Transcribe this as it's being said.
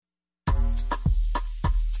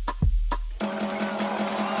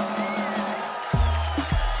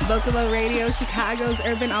Vocalo Radio, Chicago's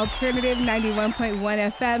urban alternative, 91.1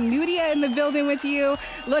 FM. Nudia in the building with you.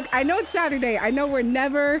 Look, I know it's Saturday. I know we're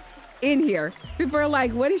never in here. People are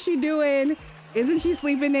like, what is she doing? Isn't she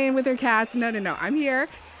sleeping in with her cats? No. I'm here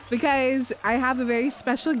because I have a very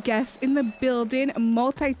special guest in the building, a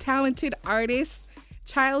multi-talented artist.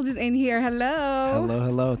 Chiiild is in here. Hello.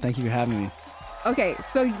 Hello. Thank you for having me. Okay,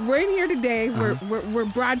 so we're in here today. We're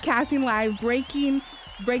broadcasting live, breaking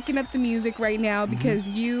up the music right now because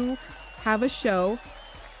you have a show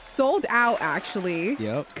sold out, actually.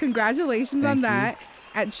 Yep. Congratulations on that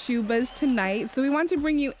at Chiiild tonight. So we want to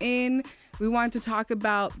bring you in. We want to talk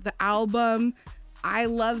about the album. I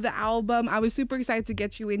love the album. I was super excited to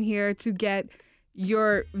get you in here to get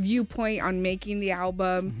your viewpoint on making the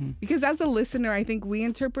album because as a listener, I think we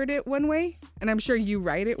interpret it one way, and I'm sure you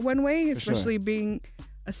write it one way, especially being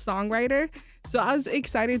a songwriter. So I was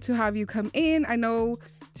excited to have you come in. I know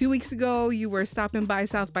 2 weeks ago you were stopping by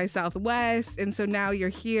South by Southwest, and so now you're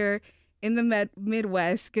here in the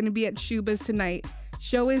Midwest, going to be at Chiiild tonight.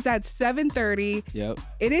 Show is at 7:30. Yep.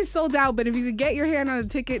 It is sold out, but if you could get your hand on a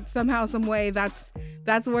ticket somehow, some way, that's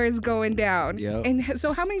where it's going down. Yep. And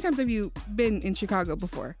so how many times have you been in Chicago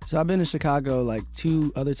before? So I've been to Chicago like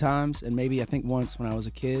 2 other times, and maybe I think once when I was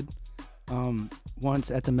a kid. Once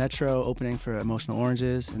at the Metro opening for Emotional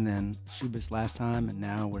Oranges, and then Chiiild last time, and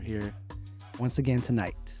now we're here once again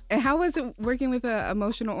tonight. And how was it working with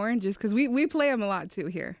Emotional Oranges? Because we play them a lot too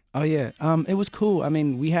here. Oh yeah, it was cool. I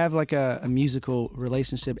mean, we have like a musical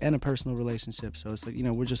relationship and a personal relationship, so it's like, you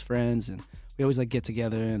know, we're just friends, and we always like get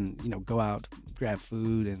together and, you know, go out, grab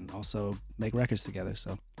food, and also make records together.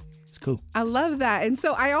 So it's cool. I love that. And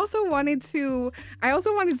so I also wanted to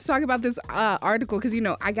talk about this article because, you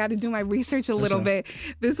know, I got to do my research a little bit.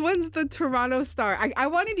 This one's the Toronto Star. I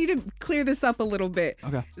wanted you to clear this up a little bit.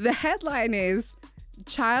 Okay. The headline is,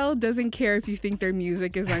 Chiiild doesn't care if you think their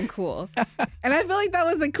music is uncool. And I feel like that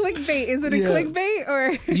was a clickbait. Is it a clickbait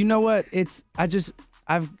or? You know what?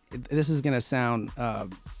 This is going to sound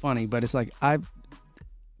funny, but it's like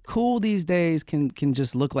cool these days can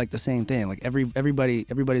just look like the same thing. Like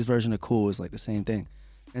everybody's version of cool is like the same thing.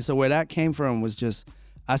 And so where that came from was just,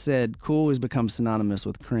 I said cool has become synonymous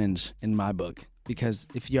with cringe in my book, because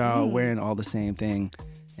if you're all wearing all the same thing,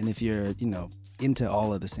 and if you're, you know, into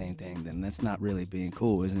all of the same thing, then that's not really being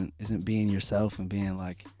cool. Isn't being yourself and being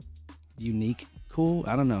like unique cool?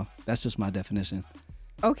 I don't know. That's just my definition.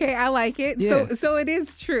 Okay, I like it. Yeah. So it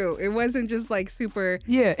is true. It wasn't just like super.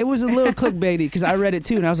 Yeah, it was a little clickbaity because I read it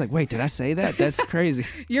too, and I was like, wait, did I say that? That's crazy.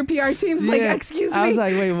 Your PR team's like, excuse me. I was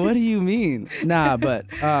like, wait, what do you mean? Nah, but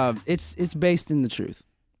it's based in the truth.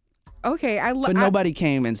 Okay, but nobody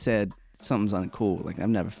came and said something's uncool. Like, I've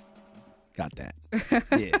never got that.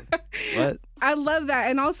 Yeah. What? I love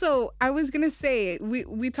that. And also, I was gonna say,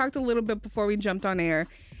 we talked a little bit before we jumped on air.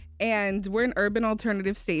 And we're an urban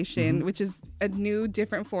alternative station, which is a new,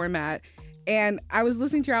 different format. And I was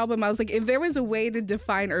listening to your album. I was like, if there was a way to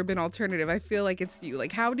define urban alternative, I feel like it's you.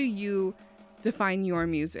 Like, how do you define your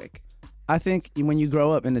music? I think when you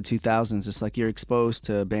grow up in the 2000s, it's like you're exposed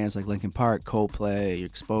to bands like Linkin Park, Coldplay. You're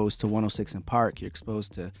exposed to 106 in Park. You're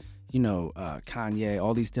exposed to, you know, Kanye,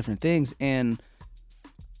 all these different things. And,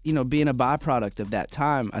 you know, being a byproduct of that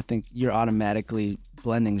time, I think you're automatically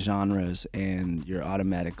blending genres, and you're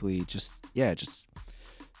automatically just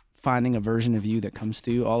finding a version of you that comes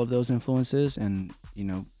through all of those influences, and, you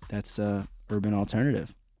know, that's urban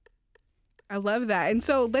alternative. I love that. And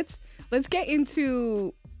so let's get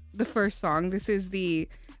into the first song. This is the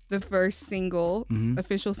first single,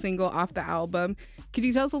 official single off the album. Could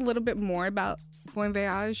you tell us a little bit more about Bon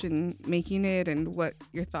Voyage and making it and what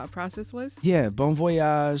your thought process was? Yeah, Bon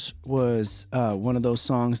Voyage was one of those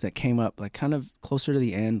songs that came up like kind of closer to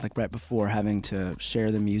the end, like right before having to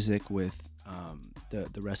share the music with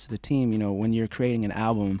the rest of the team. You know, when you're creating an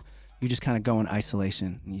album, you just kind of go in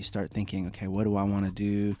isolation and you start thinking, okay, what do I want to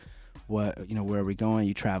do? What, you know, where are we going?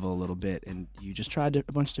 You travel a little bit and you just try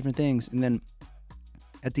a bunch of different things. And then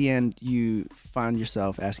at the end, you find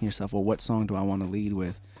yourself asking yourself, well, what song do I want to lead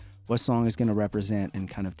with? What song is going to represent and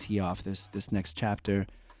kind of tee off this next chapter?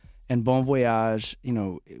 And Bon Voyage, you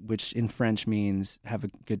know, which in French means have a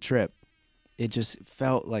good trip, it just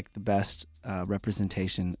felt like the best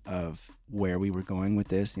representation of where we were going with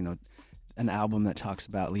this. You know, an album that talks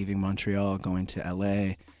about leaving Montreal, going to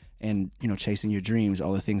LA, and, you know, chasing your dreams,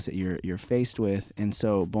 all the things that you're faced with. And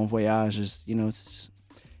so Bon Voyage is, you know,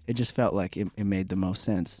 it just felt like it made the most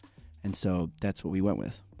sense. And so that's what we went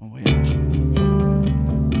with, Bon Voyage.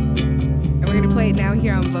 And we're going to play it now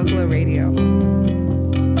here on Vocalo Radio.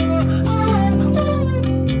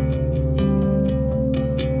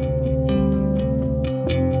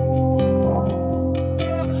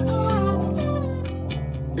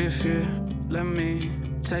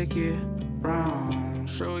 make it round.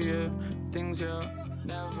 Show you things you'll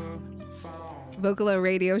never found. Vocalo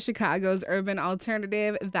Radio, Chicago's urban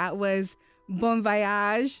alternative. That was Bon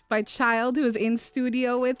Voyage by Chiild, who is in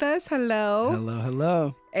studio with us. Hello.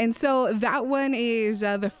 Hello. And so that one is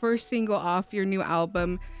the first single off your new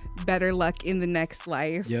album, Better Luck in the Next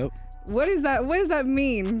Life. Yep. What is that? What does that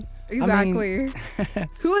mean exactly?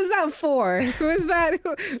 Who is that for? Who is that?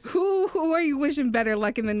 Who are you wishing better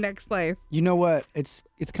luck in the next life? You know what? It's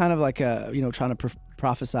kind of like trying to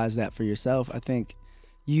prophesize that for yourself. I think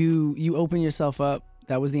you open yourself up.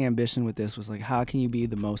 That was the ambition with this, was like, how can you be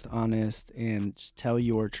the most honest and just tell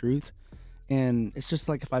your truth? And it's just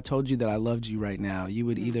like, if I told you that I loved you right now, you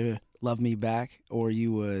would either love me back, or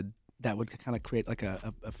that would kind of create like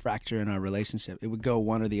a fracture in our relationship. It would go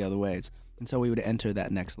one or the other ways. And so we would enter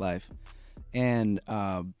that next life. And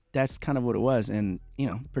that's kind of what it was. And,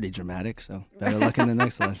 pretty dramatic. So better luck in the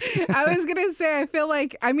next life. I was going to say, I feel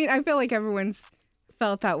like everyone's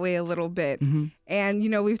felt that way a little bit. Mm-hmm.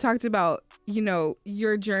 And, we've talked about,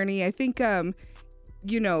 your journey. I think, in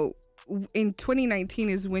 2019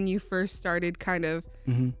 is when you first started kind of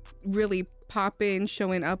really popping,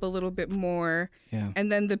 showing up a little bit more. Yeah.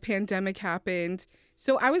 And then the pandemic happened.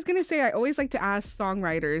 So I was going to say, I always like to ask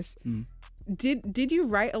songwriters, did you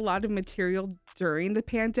write a lot of material during the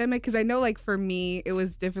pandemic? Because I know, like, for me, it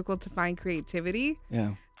was difficult to find creativity.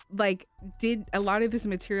 Yeah. Like, did a lot of this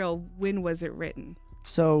material, when was it written?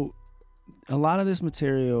 So a lot of this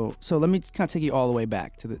material, so let me kind of take you all the way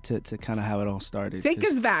back to kind of how it all started. Take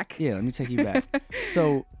us back. Yeah, let me take you back.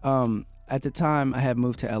 So at the time, I had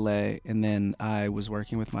moved to LA, and then I was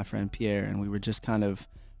working with my friend Pierre, and we were just kind of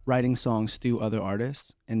writing songs through other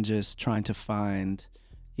artists and just trying to find,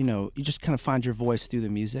 you just kind of find your voice through the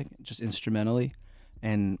music, just instrumentally.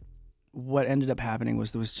 And what ended up happening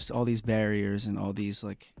was there was just all these barriers and all these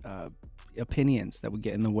opinions that would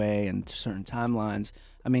get in the way, and certain timelines.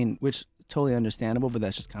 I mean, which totally understandable, but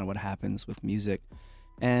that's just kind of what happens with music.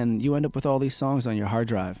 And you end up with all these songs on your hard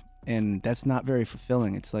drive, and that's not very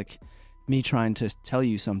fulfilling. It's like me trying to tell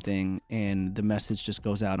you something, and the message just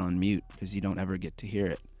goes out on mute because you don't ever get to hear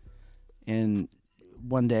it. And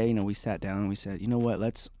one day, we sat down and we said, you know what,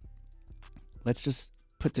 let's just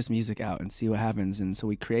put this music out and see what happens. And so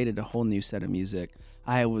we created a whole new set of music.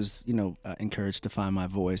 I was, encouraged to find my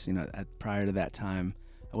voice. Prior to that time,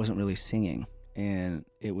 I wasn't really singing, and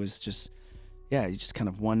it was just, you just kind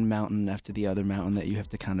of one mountain after the other mountain that you have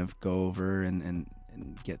to kind of go over and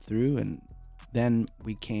get through. And then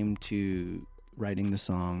we came to writing the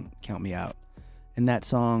song Count Me Out, and that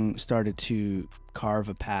song started to carve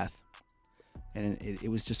a path. And it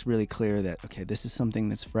was just really clear that, okay, this is something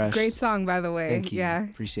that's fresh. Great song, by the way. Thank you. Yeah.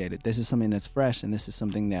 Appreciate it. This is something that's fresh, and this is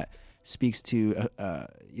something that speaks to,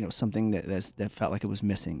 something that felt like it was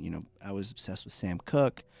missing. I was obsessed with Sam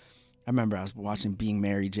Cooke. I remember I was watching Being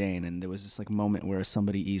Mary Jane, and there was this moment where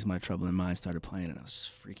Somebody Ease My Troubling Mind started playing, and I was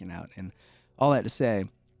just freaking out. And all that to say,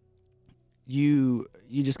 you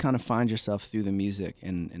just kind of find yourself through the music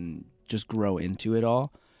and just grow into it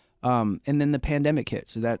all. And then the pandemic hit,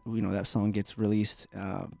 so that that song gets released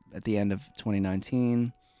at the end of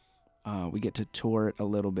 2019. We get to tour it a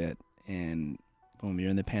little bit, and boom, you're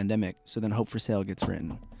in the pandemic. So then Hope for Sale gets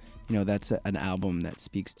written. That's an album that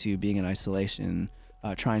speaks to being in isolation,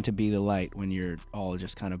 trying to be the light when you're all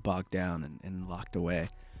just kind of bogged down and locked away.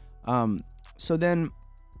 So then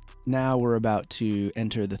now we're about to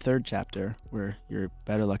enter the third chapter, where you're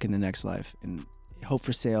better luck in the next life. And Hope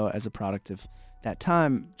for Sale, as a product of that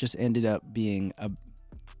time, just ended up being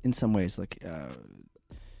in some ways like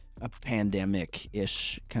a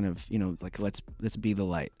pandemic-ish kind of, let's be the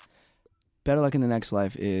light. Better Luck in the Next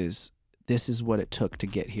Life is, this is what it took to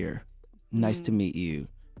get here. Nice to meet you.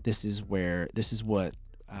 This is what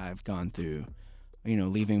I've gone through.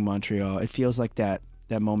 Leaving Montreal. It feels like that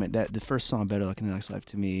moment, that the first song, Better Luck in the Next Life,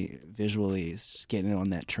 to me visually is just getting on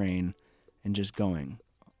that train and just going.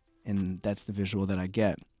 And that's the visual that I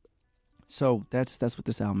get. So that's what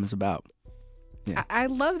this album is about. Yeah. I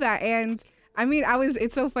love that. And I mean,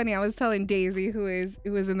 it's so funny. I was telling Daisy, who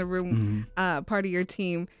was in the room, part of your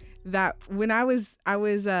team, that when I was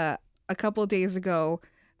a couple of days ago,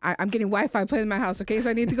 I'm getting Wi-Fi put in my house. Okay. So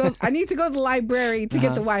I need to go to the library to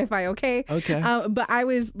get the Wi-Fi. Okay. Okay. But I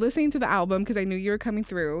was listening to the album because I knew you were coming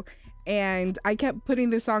through, and I kept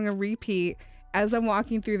putting this song on repeat as I'm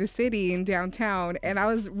walking through the city in downtown, and I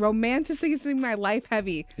was romanticizing my life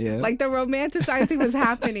heavy. Yeah. Like, the romanticizing was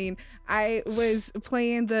happening. I was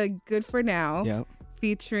playing the Good For Now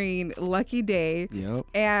featuring Lucky Day. Yep.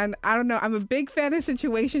 And I don't know, I'm a big fan of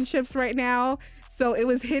situationships right now. So it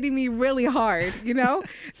was hitting me really hard, you know?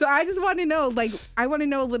 So I just want to know, like, I want to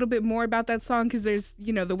know a little bit more about that song because there's,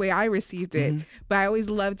 you know, the way I received it. But I always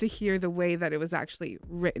love to hear the way that it was actually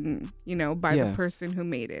written, you know, by the person who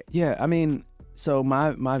made it. Yeah, I mean, so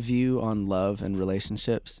my view on love and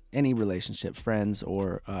relationships, any relationship, friends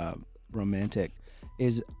or romantic,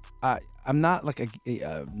 is I'm not like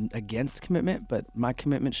against commitment, but my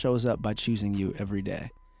commitment shows up by choosing you every day.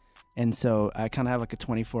 And so I kind of have like a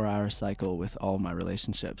 24-hour cycle with all of my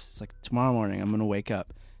relationships. It's like tomorrow morning I'm going to wake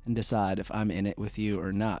up and decide if I'm in it with you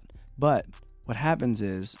or not. But what happens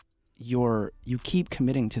is you keep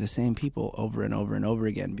committing to the same people over and over and over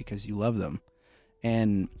again because you love them.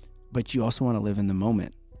 But you also want to live in the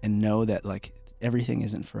moment and know that like everything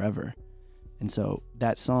isn't forever. And so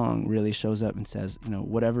that song really shows up and says, you know,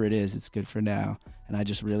 whatever it is, it's good for now. And I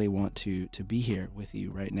just really want to be here with you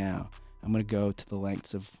right now. I'm going to go to the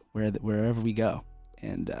lengths of wherever we go.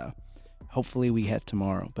 And hopefully we hit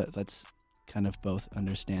tomorrow. But let's kind of both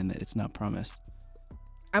understand that it's not promised.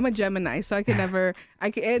 I'm a Gemini, so I can never,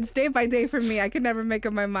 it's day by day for me. I could never make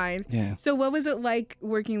up my mind. Yeah. So what was it like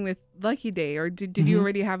working with Lucky Day? Or did you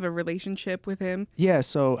already have a relationship with him? Yeah,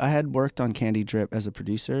 so I had worked on Candy Drip as a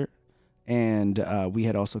producer. And we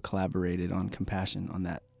had also collaborated on Compassion on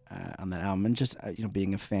that album. And just, you know,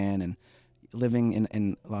 being a fan and living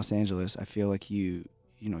in Los Angeles, I feel like you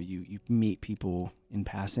meet people in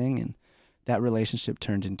passing, and that relationship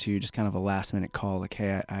turned into just kind of a last minute call, like,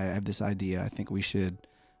 hey, I have this idea. I think we should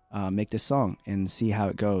make this song and see how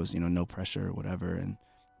it goes, you know, no pressure or whatever. And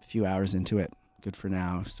a few hours into it, Good For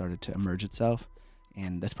Now started to emerge itself.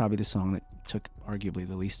 And that's probably the song that took arguably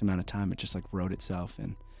the least amount of time. It just like wrote itself.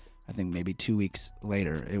 And I think maybe 2 weeks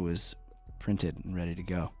later, it was printed and ready to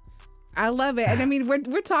go. I love it. And I mean,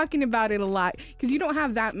 we're talking about it a lot because you don't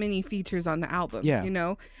have that many features on the album, you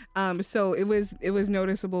know? So it was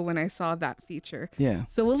noticeable when I saw that feature. Yeah.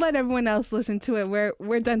 So we'll let everyone else listen to it.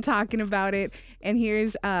 We're done talking about it. And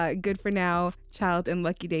here's Good For Now, Chiiild and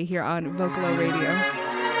Lucky Day here on Vocalo Radio.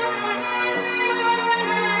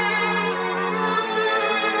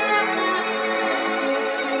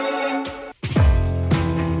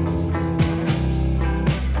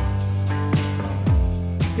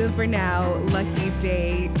 Good For Now, Lucky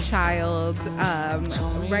Day, Chiiild.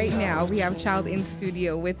 Right now, we have Chiiild in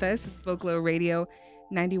studio with us. It's Vocalo Radio,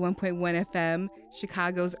 91.1 FM,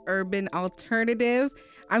 Chicago's urban alternative.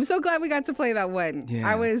 I'm so glad we got to play that one. Yeah.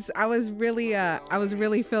 I was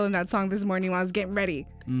really feeling that song this morning while I was getting ready,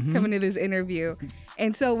 coming to this interview.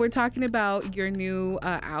 And so we're talking about your new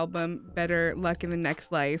album, Better Luck in the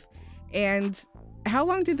Next Life. And how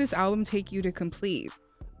long did this album take you to complete?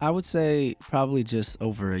 I would say probably just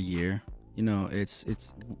over a year. You know, it's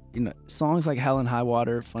you know, songs like Hell and High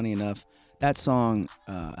Water, funny enough, that song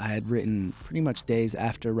I had written pretty much days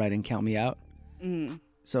after writing Count Me Out.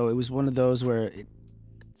 So it was one of those where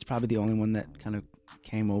it's probably the only one that kind of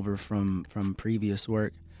came over from previous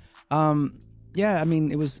work. Yeah, I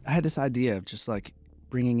mean, I had this idea of just like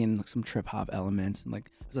bringing in like some trip hop elements, and like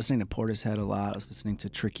I was listening to Portishead a lot. I was listening to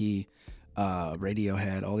Tricky,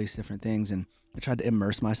 Radiohead, all these different things, and I tried to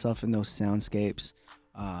immerse myself in those soundscapes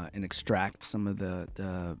and extract some of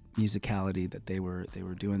the musicality that they were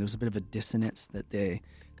doing. There was a bit of a dissonance that they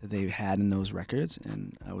had in those records,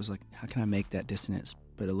 and I was like, how can I make that dissonance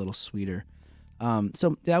but a little sweeter?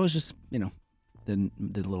 So that was just, you know, the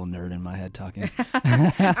little nerd in my head talking.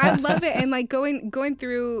 I love it, and like going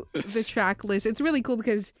through the track list, it's really cool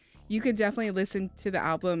because you could definitely listen to the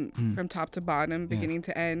album from top to bottom, beginning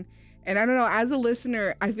to end. And I don't know, as a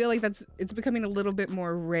listener, I feel like it's becoming a little bit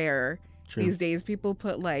more rare these days. People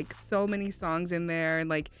put like so many songs in there, and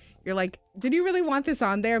like you're like, did you really want this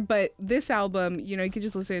on there? But this album, you know, you could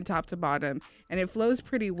just listen top to bottom, and it flows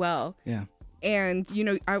pretty well. Yeah. And you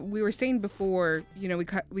know, we were saying before, you know,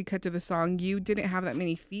 we cut to the song. You didn't have that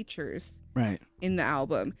many features, right, in the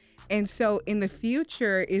album, and so in the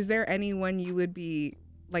future, is there anyone you would be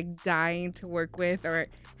like dying to work with or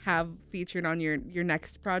have featured on your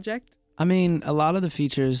next project? I mean, a lot of the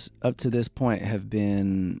features up to this point have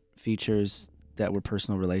been features that were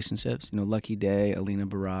personal relationships. You know, Lucky Day, Alina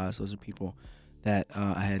Baraz, those are people that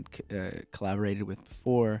I had collaborated with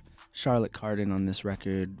before. Charlotte Cardin on this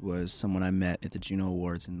record was someone I met at the Juno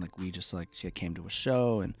Awards, and like she came to a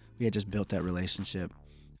show, and we had just built that relationship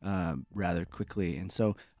rather quickly. And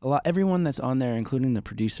so everyone that's on there, including the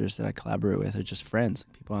producers that I collaborate with, are just friends,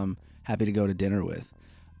 people I'm happy to go to dinner with.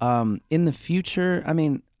 In the future, I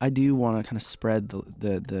mean, I do want to kind of spread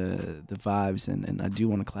the vibes, and I do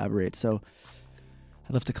want to collaborate. So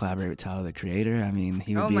I'd love to collaborate with Tyler, the Creator. I mean,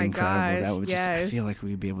 he would Oh be my incredible. gosh, That would just, I yes. feel like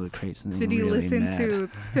we'd be able to create something Did you really listen mad. to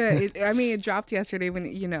it? I mean, it dropped yesterday when,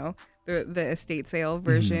 the estate sale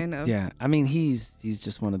version of. Yeah, I mean, he's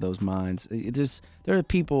just one of those minds. There are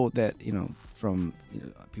people that, from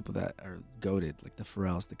people that are goated, like the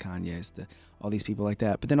Pharrells, the Kanyes, all these people like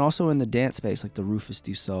that. But then also in the dance space, like the Rufus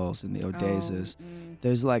Du Sols and the Odezas,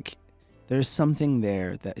 there's something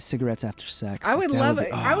there that Cigarettes After Sex. I would love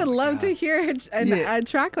it. I would love to hear a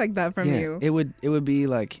track like that from you. It would be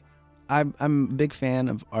like, I'm a big fan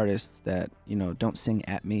of artists that don't sing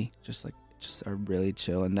at me, just are really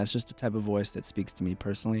chill, and that's just the type of voice that speaks to me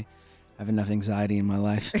personally. I have enough anxiety in my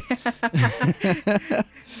life.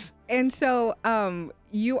 And so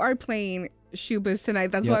you are playing Chiiild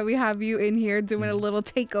tonight. That's why we have you in here doing a little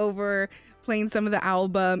takeover, playing some of the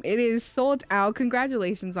album. It is sold out.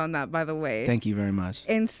 Congratulations on that, by the way. Thank you very much.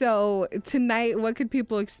 And so tonight, what could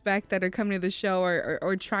people expect that are coming to the show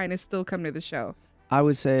or trying to still come to the show? I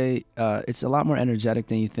would say it's a lot more energetic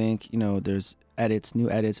than you think. There's new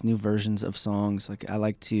edits, new versions of songs. Like, I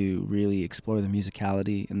like to really explore the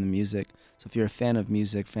musicality in the music. So if you're a fan of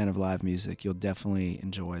music, fan of live music, you'll definitely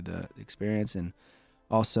enjoy the experience. And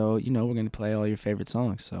also, we're going to play all your favorite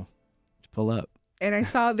songs. So just pull up. And I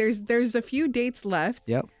saw there's a few dates left.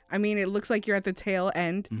 Yep. I mean, it looks like you're at the tail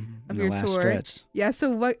end of your last tour. Stretch. Yeah. So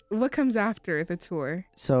what comes after the tour?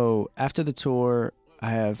 So after the tour, I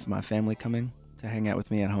have my family coming to hang out with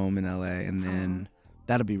me at home in LA, and then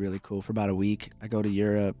that'll be really cool. For about a week, I go to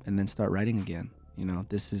Europe and then start writing again.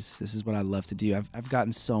 This is what I love to do. I've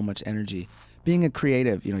gotten so much energy. Being a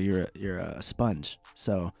creative, you're a sponge.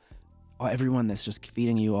 So everyone that's just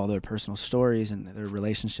feeding you all their personal stories and their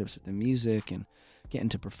relationships with the music and getting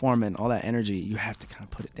to perform it and all that energy, you have to kind of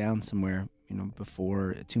put it down somewhere,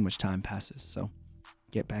 before too much time passes. So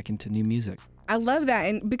get back into new music. I love that.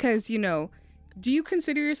 And because, do you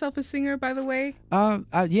consider yourself a singer, by the way?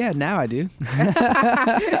 Yeah, now I do.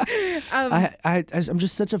 I'm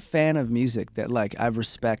just such a fan of music that, like, I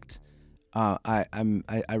respect. I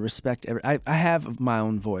respect I have my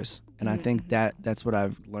own voice, and I think that's what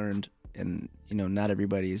I've learned. And not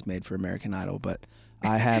everybody is made for American Idol, but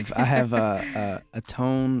I have a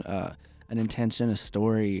tone, an intention, a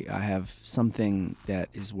story. I have something that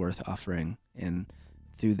is worth offering, and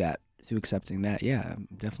through accepting that, yeah, I'm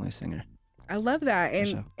definitely a singer. I love that.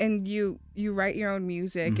 And you write your own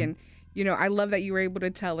music, and I love that you were able to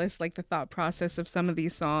tell us like the thought process of some of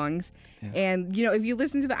these songs. Yeah. And if you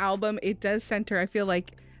listen to the album, it does center, I feel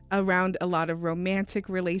like, around a lot of romantic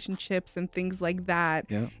relationships and things like that.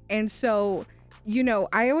 Yeah. And so,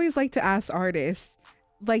 I always like to ask artists,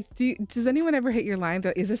 like, does anyone ever hit your line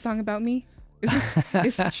that, is this song about me?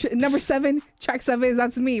 Is number 7, track 7,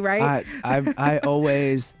 that's me, right? I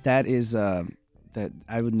always, that is that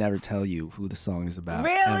I would never tell you who the song is about.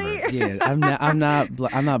 Really? Ever. Yeah, I'm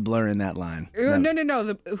not blurring that line.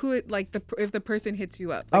 No. If the person hits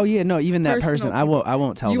you up. Like, even that person, I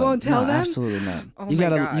won't tell them. You won't tell them? Absolutely not. Oh you my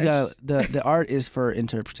gotta gosh. the art is for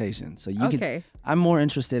interpretation. So you okay. I'm more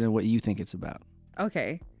interested in what you think it's about.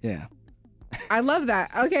 Okay. Yeah. I love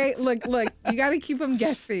that. Okay, look, you got to keep them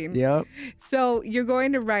guessing. Yep. So you're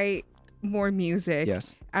going to write more music.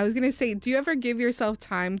 Yes. I was going to say, do you ever give yourself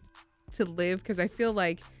time to live? Because I feel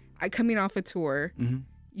like coming off a tour,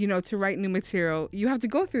 to write new material, you have to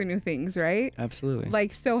go through new things, right? Absolutely.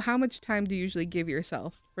 Like, so how much time do you usually give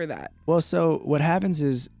yourself for that? Well, so what happens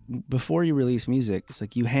is, before you release music, it's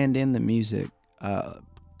like you hand in the music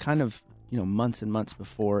kind of, months and months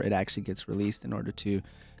before it actually gets released, in order to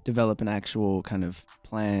develop an actual kind of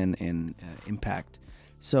plan and impact.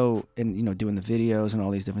 So, and doing the videos and all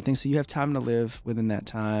these different things. So you have time to live within that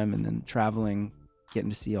time, and then traveling, getting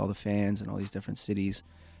to see all the fans in all these different cities.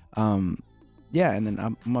 And then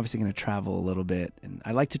I'm obviously going to travel a little bit, and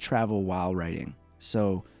I like to travel while writing.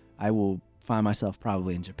 So I will find myself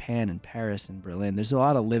probably in Japan and Paris and Berlin. There's a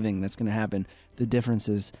lot of living that's going to happen. The difference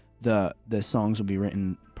is the songs will be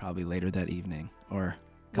written probably later that evening, or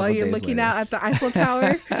while you're looking out at the Eiffel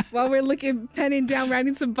Tower, while we're penning down,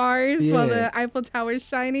 writing some bars, while the Eiffel Tower is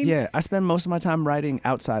shining. Yeah, I spend most of my time writing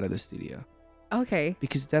outside of the studio. Okay.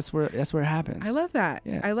 Because that's where it happens. I love that.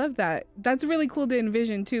 Yeah. I love that. That's really cool to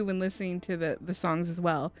envision too when listening to the songs as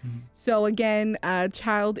well. Mm-hmm. So again,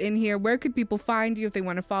 Chiiild in here. Where could people find you if they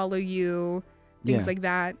want to follow you? Things like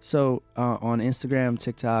that. So on Instagram,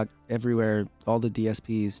 TikTok, everywhere, all the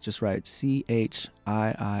DSPs, just write Chiiiild,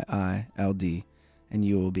 and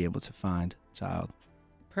you will be able to find Chiiild.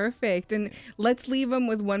 Perfect. And let's leave them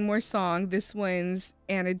with one more song. This one's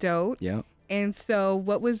Antidote. Yep. And so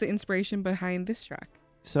what was the inspiration behind this track?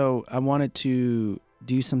 So I wanted to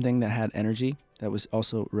do something that had energy, that was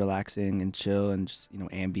also relaxing and chill and just, you know,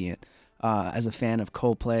 ambient. As a fan of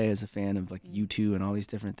Coldplay, as a fan of like U2 and all these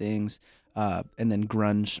different things, and then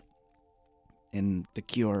grunge and The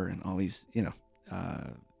Cure and all these, you know,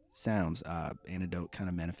 sounds, Antidote kind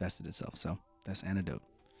of manifested itself. So that's Antidote.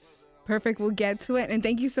 Perfect. We'll get to it. And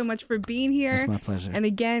thank you so much for being here. It's my pleasure. And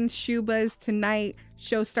again, Chiiild tonight.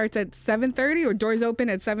 Show starts at 7:30 or doors open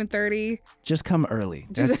at 7:30. Just come early.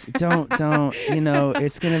 That's don't you know,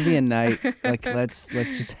 it's gonna be a night. Like let's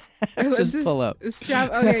just pull up.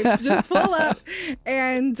 Okay, just pull up.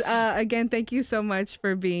 And again, thank you so much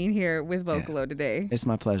for being here with Vocalo today. It's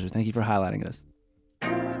my pleasure. Thank you for highlighting us.